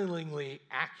startlingly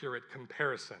accurate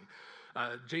comparison.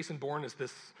 Jason Bourne is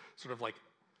this sort of like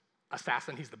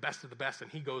assassin. He's the best of the best, and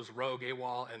he goes rogue,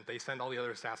 AWOL, and they send all the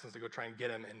other assassins to go try and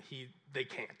get him, and they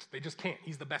can't. They just can't.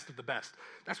 He's the best of the best.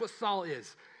 That's what Saul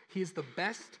is. He is the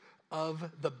best of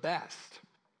the best.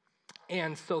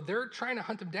 And so they're trying to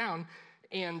hunt him down,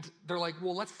 and they're like,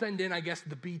 well, let's send in, I guess,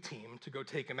 the B team to go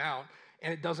take him out,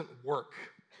 and it doesn't work.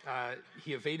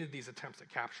 He evaded these attempts at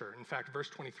capture. In fact, verse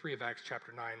 23 of Acts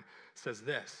chapter 9 says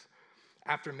this: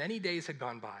 after many days had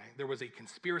gone by, there was a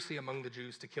conspiracy among the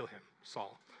Jews to kill him,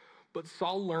 Saul. But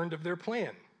Saul learned of their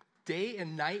plan. Day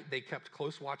and night they kept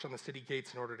close watch on the city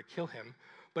gates in order to kill him,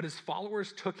 but his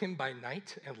followers took him by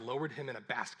night and lowered him in a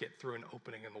basket through an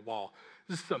opening in the wall.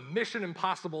 This is some Mission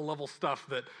Impossible level stuff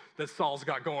that Saul's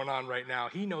got going on right now.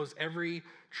 He knows every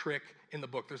trick in the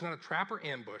book. There's not a trap or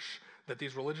ambush that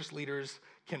these religious leaders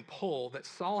can pull that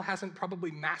Saul hasn't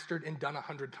probably mastered and done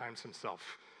 100 times himself.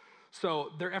 So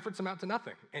their efforts amount to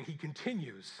nothing, and he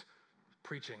continues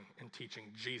preaching and teaching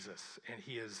Jesus, and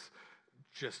he is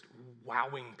just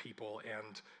wowing people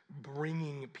and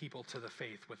bringing people to the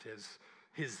faith with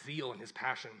his zeal and his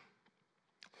passion.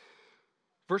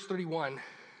 Verse 31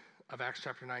 of Acts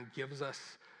chapter 9 gives us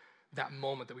that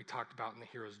moment that we talked about in the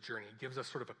hero's journey. It gives us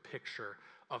sort of a picture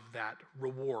of that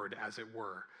reward, as it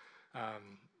were.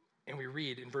 And we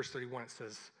read in verse 31, it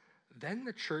says, then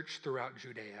the church throughout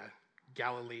Judea,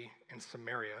 Galilee, and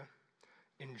Samaria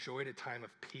enjoyed a time of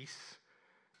peace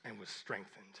and was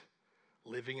strengthened.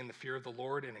 Living in the fear of the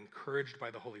Lord and encouraged by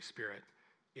the Holy Spirit,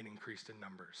 it increased in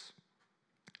numbers.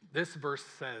 This verse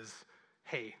says,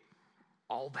 hey,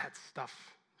 all that stuff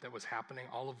that was happening,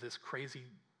 all of this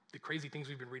the crazy things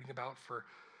we've been reading about for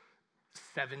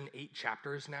 7-8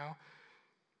 chapters now,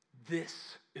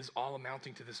 this is all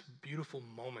amounting to this beautiful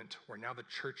moment where now the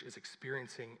church is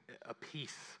experiencing a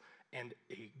peace and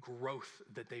a growth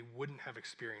that they wouldn't have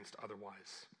experienced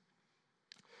otherwise.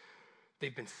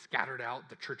 They've been scattered out.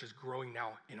 The church is growing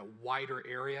now in a wider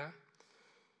area.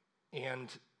 And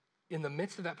in the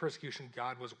midst of that persecution,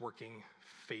 God was working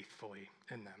faithfully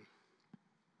in them.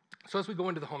 So as we go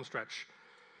into the home stretch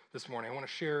this morning, I want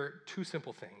to share 2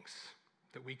 simple things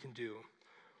that we can do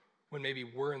when maybe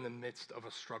we're in the midst of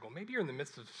a struggle. Maybe you're in the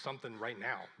midst of something right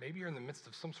now. Maybe you're in the midst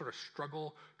of some sort of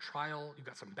struggle, trial, you've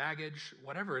got some baggage,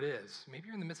 whatever it is. Maybe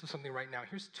you're in the midst of something right now.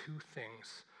 Here's 2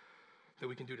 things that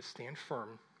we can do to stand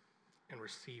firm and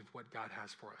receive what God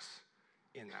has for us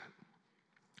in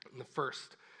that. And the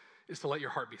first is to let your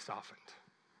heart be softened.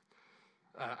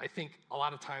 I think a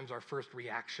lot of times our first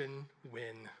reaction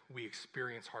when we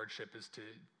experience hardship is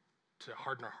to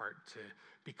harden our heart, to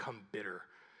become bitter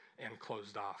and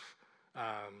closed off.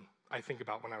 I think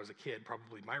about when I was a kid,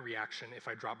 probably my reaction if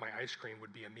I dropped my ice cream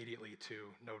would be immediately to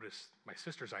notice my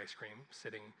sister's ice cream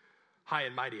sitting high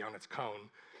and mighty on its cone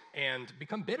and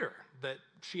become bitter that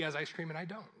she has ice cream and I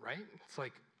don't, right? It's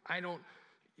like,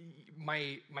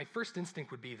 my first instinct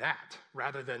would be that,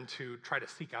 rather than to try to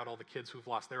seek out all the kids who've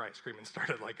lost their ice cream and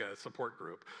started like a support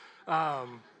group.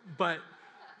 But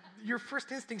your first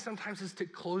instinct sometimes is to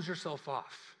close yourself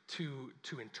off, to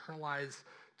internalize,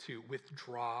 to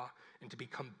withdraw, and to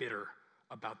become bitter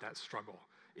about that struggle.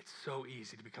 It's so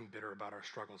easy to become bitter about our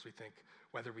struggles.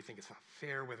 Whether we think it's not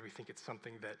fair, whether we think it's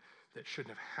something that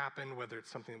shouldn't have happened, whether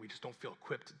it's something that we just don't feel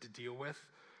equipped to deal with,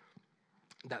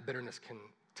 that bitterness can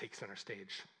take center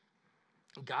stage.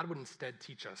 God would instead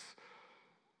teach us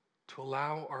to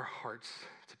allow our hearts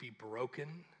to be broken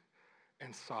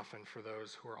and softened for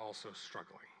those who are also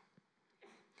struggling.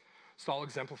 Saul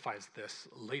exemplifies this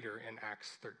later in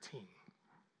Acts 13.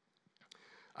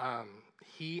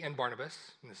 He and Barnabas,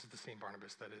 and this is the same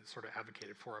Barnabas that had sort of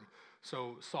advocated for him.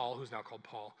 So Saul, who's now called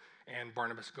Paul, and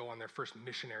Barnabas go on their first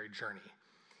missionary journey.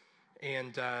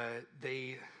 And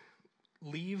they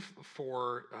leave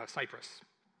for Cyprus.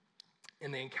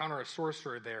 And they encounter a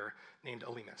sorcerer there named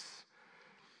Elymas.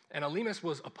 And Elymas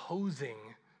was opposing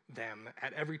them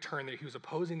at every turn. He was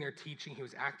opposing their teaching. He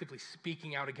was actively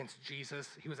speaking out against Jesus.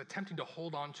 He was attempting to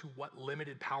hold on to what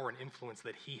limited power and influence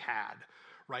that he had,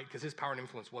 right? Because his power and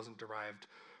influence wasn't derived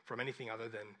from anything other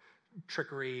than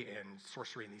trickery and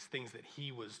sorcery and these things that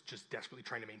he was just desperately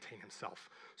trying to maintain himself.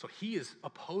 So he is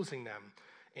opposing them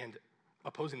and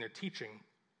opposing their teaching,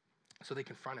 so they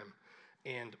confront him.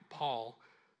 And Paul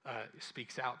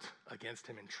speaks out against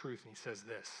him in truth, and he says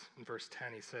this. In verse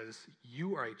 10, he says,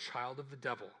 "You are a child of the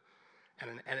devil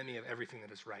and an enemy of everything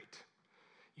that is right.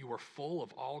 You are full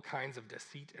of all kinds of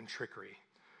deceit and trickery.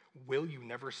 Will you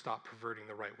never stop perverting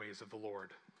the right ways of the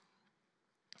Lord?"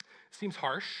 Seems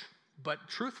harsh, but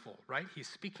truthful, right? He's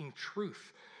speaking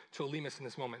truth to Elymas in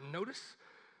this moment. Notice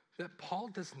that Paul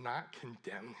does not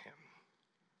condemn him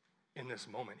in this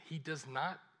moment. He does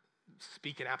not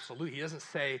speak in absolute. He doesn't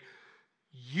say,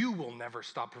 "You will never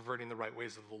stop perverting the right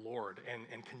ways of the Lord,"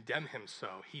 and condemn him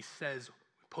so. He says,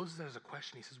 poses that as a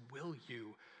question. He says, "Will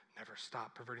you never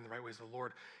stop perverting the right ways of the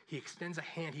Lord?" He extends a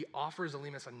hand. He offers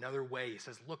Elymas another way. He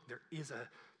says, "Look,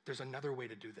 there's another way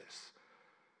to do this."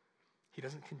 He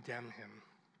doesn't condemn him.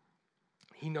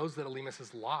 He knows that Elymas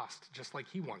is lost, just like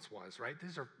he once was, right?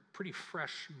 These are pretty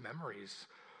fresh memories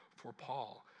for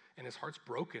Paul, and his heart's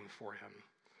broken for him.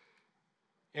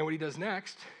 And what he does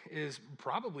next is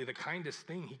probably the kindest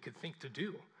thing he could think to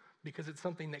do, because it's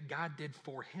something that God did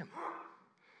for him.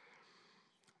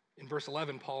 In verse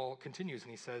 11, Paul continues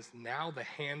and he says, "Now the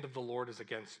hand of the Lord is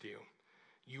against you.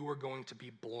 You are going to be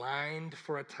blind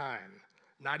for a time,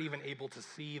 not even able to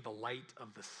see the light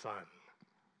of the sun."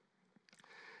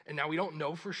 And now we don't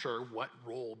know for sure what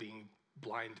role being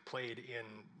blind played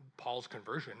in Paul's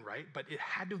conversion, right? But it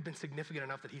had to have been significant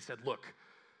enough that he said, "Look,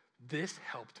 this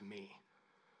helped me.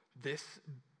 This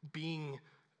being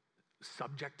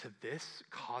subject to this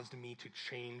caused me to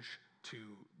change,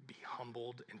 to be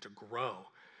humbled, and to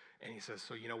grow." And he says,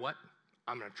 "So you know what?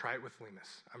 I'm going to try it with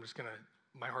Elymas.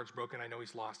 My heart's broken. I know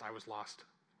he's lost. I was lost.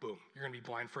 Boom. You're going to be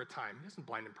blind for a time." He doesn't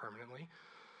blind him permanently.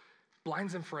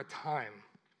 Blinds him for a time.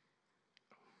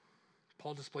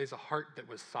 Paul displays a heart that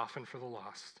was softened for the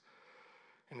lost.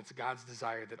 And it's God's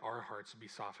desire that our hearts would be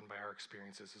softened by our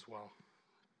experiences as well.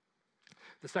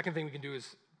 The second thing we can do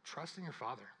is trust in your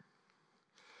Father.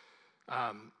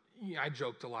 I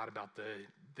joked a lot about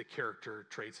the character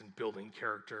traits and building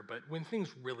character, but when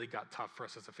things really got tough for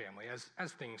us as a family,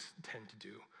 as things tend to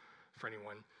do for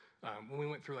anyone, when we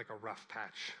went through like a rough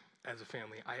patch as a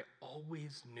family, I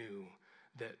always knew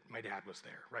that my dad was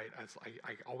there, right?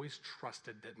 I always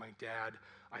trusted that my dad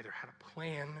either had a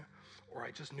plan or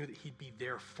I just knew that he'd be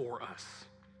there for us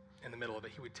in the middle of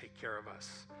it. He would take care of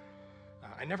us.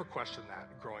 I never questioned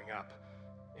that growing up.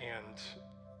 And,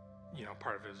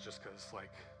 part of it is just because it's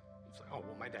like, oh,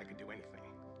 well, my dad could do anything,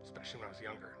 especially when I was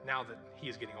younger. Now that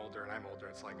he's getting older and I'm older,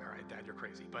 it's like, all right, Dad, you're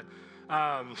crazy. But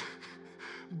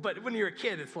when you're a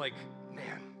kid, it's like,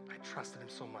 man, I trusted him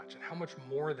so much. And how much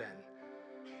more then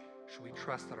should we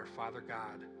trust that our Father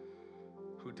God,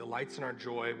 who delights in our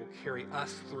joy, will carry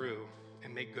us through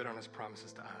and make good on his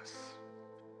promises to us?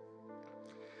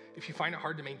 If you find it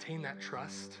hard to maintain that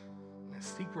trust,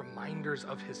 seek reminders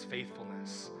of his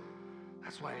faithfulness.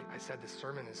 That's why I said this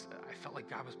sermon I felt like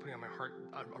God was putting on my heart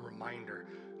a reminder.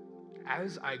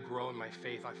 As I grow in my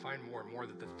faith, I find more and more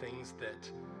that the things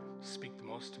that speak the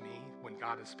most to me when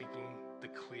God is speaking the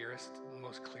clearest,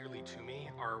 most clearly to me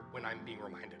are when I'm being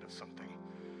reminded of something.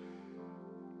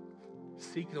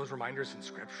 Seek those reminders in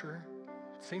Scripture.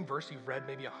 Same verse you've read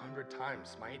maybe 100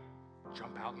 times might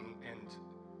jump out and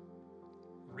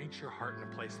reach your heart in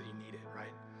a place that you need it,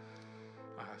 right?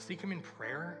 Seek Him in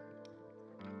prayer.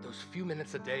 Those few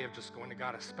minutes a day of just going to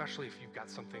God, especially if you've got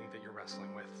something that you're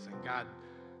wrestling with, saying, God,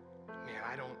 man,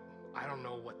 I don't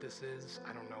know what this is.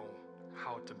 I don't know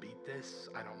how to beat this.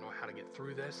 I don't know how to get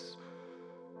through this.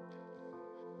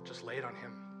 Just lay it on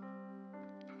Him.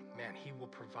 Man, He will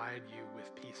provide you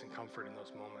with peace and comfort in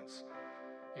those moments.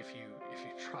 If you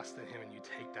trust in Him and you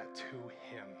take that to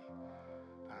Him,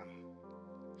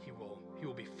 He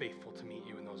will be faithful to meet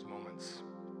you in those moments.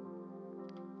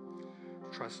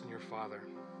 Trust in your Father.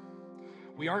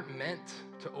 We aren't meant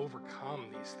to overcome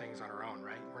these things on our own,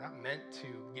 right? We're not meant to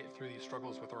get through these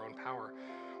struggles with our own power.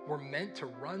 We're meant to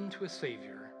run to a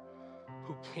Savior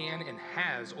who can and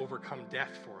has overcome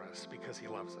death for us because He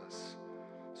loves us.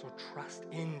 So trust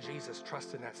in Jesus,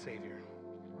 trust in that Savior.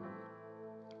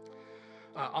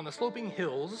 On the sloping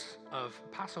hills of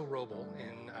Paso Robles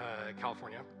in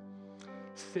California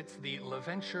sits the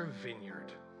LaVenture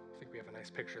Vineyard. I think we have a nice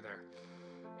picture there.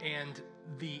 And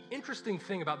the interesting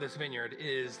thing about this vineyard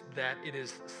is that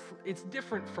it's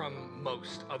different from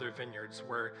most other vineyards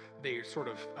where they're sort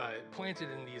of planted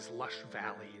in these lush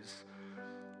valleys.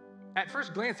 At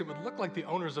first glance, it would look like the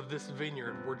owners of this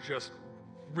vineyard were just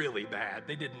really bad.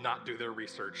 They did not do their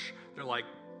research. They're like,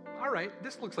 all right,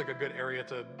 this looks like a good area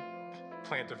to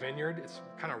plant a vineyard. It's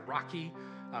kind of rocky.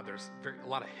 There's a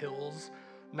lot of hills.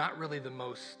 Not really the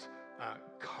most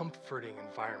comforting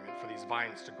environment for these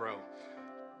vines to grow.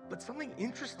 But something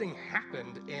interesting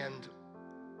happened, and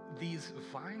these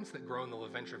vines that grow in the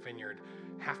LaVenture Vineyard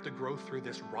have to grow through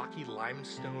this rocky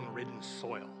limestone-ridden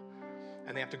soil,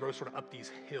 and they have to grow sort of up these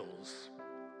hills.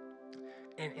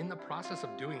 And in the process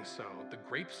of doing so, the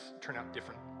grapes turn out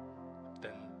different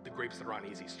than the grapes that are on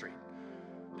Easy Street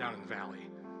down in the valley.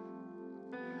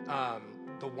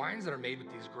 The wines that are made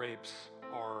with these grapes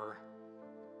are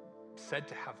said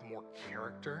to have more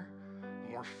character,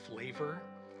 more flavor,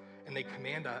 and they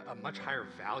command a much higher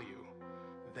value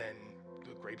than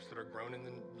the grapes that are grown in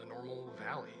the normal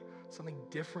valley. Something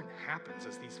different happens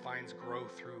as these vines grow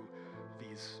through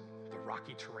the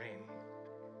rocky terrain.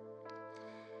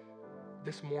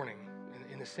 This morning,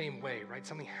 in the same way, right,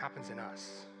 something happens in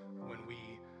us when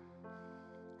we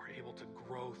are able to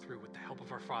grow through, with the help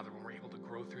of our Father, when we're able to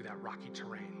grow through that rocky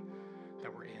terrain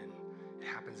that we're in. It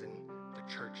happens in the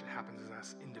church. It happens in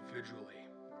us individually.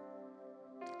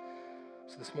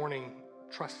 So this morning,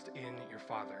 trust in your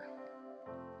Father.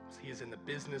 He is in the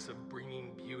business of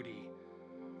bringing beauty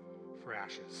for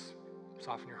ashes.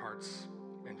 Soften your hearts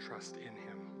and trust in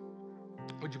Him.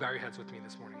 Would you bow your heads with me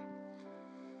this morning?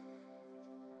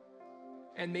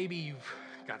 And maybe you've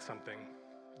got something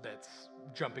that's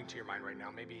jumping to your mind right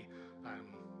now. Maybe,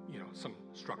 some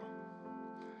struggle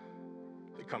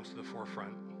that comes to the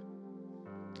forefront.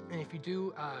 And if you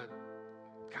do,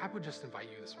 God would just invite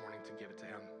you this morning to give it to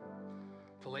Him,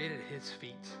 to lay it at His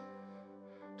feet,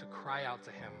 to cry out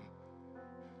to Him,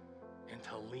 and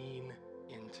to lean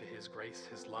into His grace,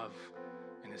 His love,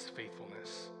 and His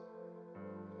faithfulness.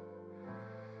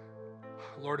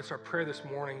 Lord, it's our prayer this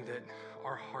morning that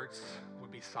our hearts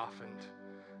would be softened.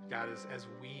 God, as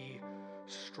we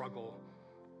struggle,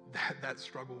 that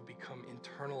struggle will become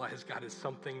internalized, God, as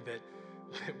something that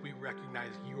we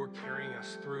recognize you are carrying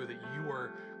us through, that you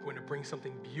are going to bring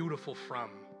something beautiful from.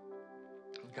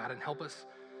 God, and help us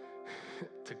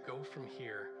to go from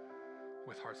here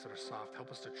with hearts that are soft.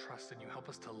 Help us to trust in you. Help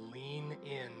us to lean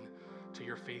in to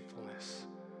your faithfulness,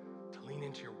 to lean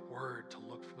into your word, to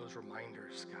look for those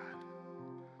reminders,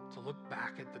 God, to look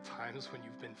back at the times when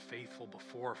you've been faithful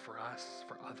before for us,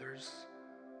 for others.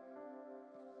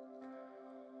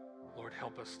 Lord,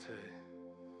 help us to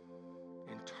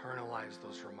internalize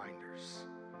those reminders.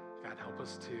 God, help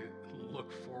us to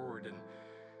look forward and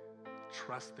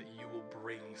trust that you will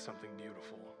bring something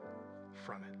beautiful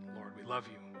from it. Lord, we love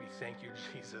you. We thank you,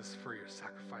 Jesus, for your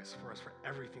sacrifice for us, for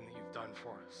everything that you've done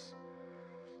for us.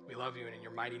 We love you, and in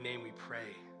your mighty name we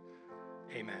pray.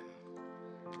 Amen.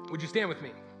 Would you stand with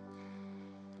me?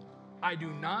 I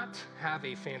do not have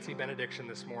a fancy benediction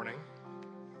this morning,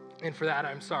 and for that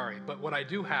I'm sorry, but what I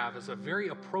do have is a very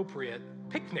appropriate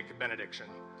picnic benediction.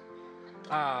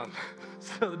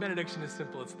 So the benediction is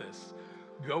simple. It's this: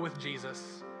 go with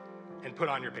Jesus and put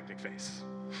on your picnic face.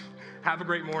 Have a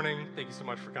great morning. Thank you so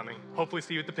much for coming. Hopefully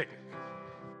see you at the picnic.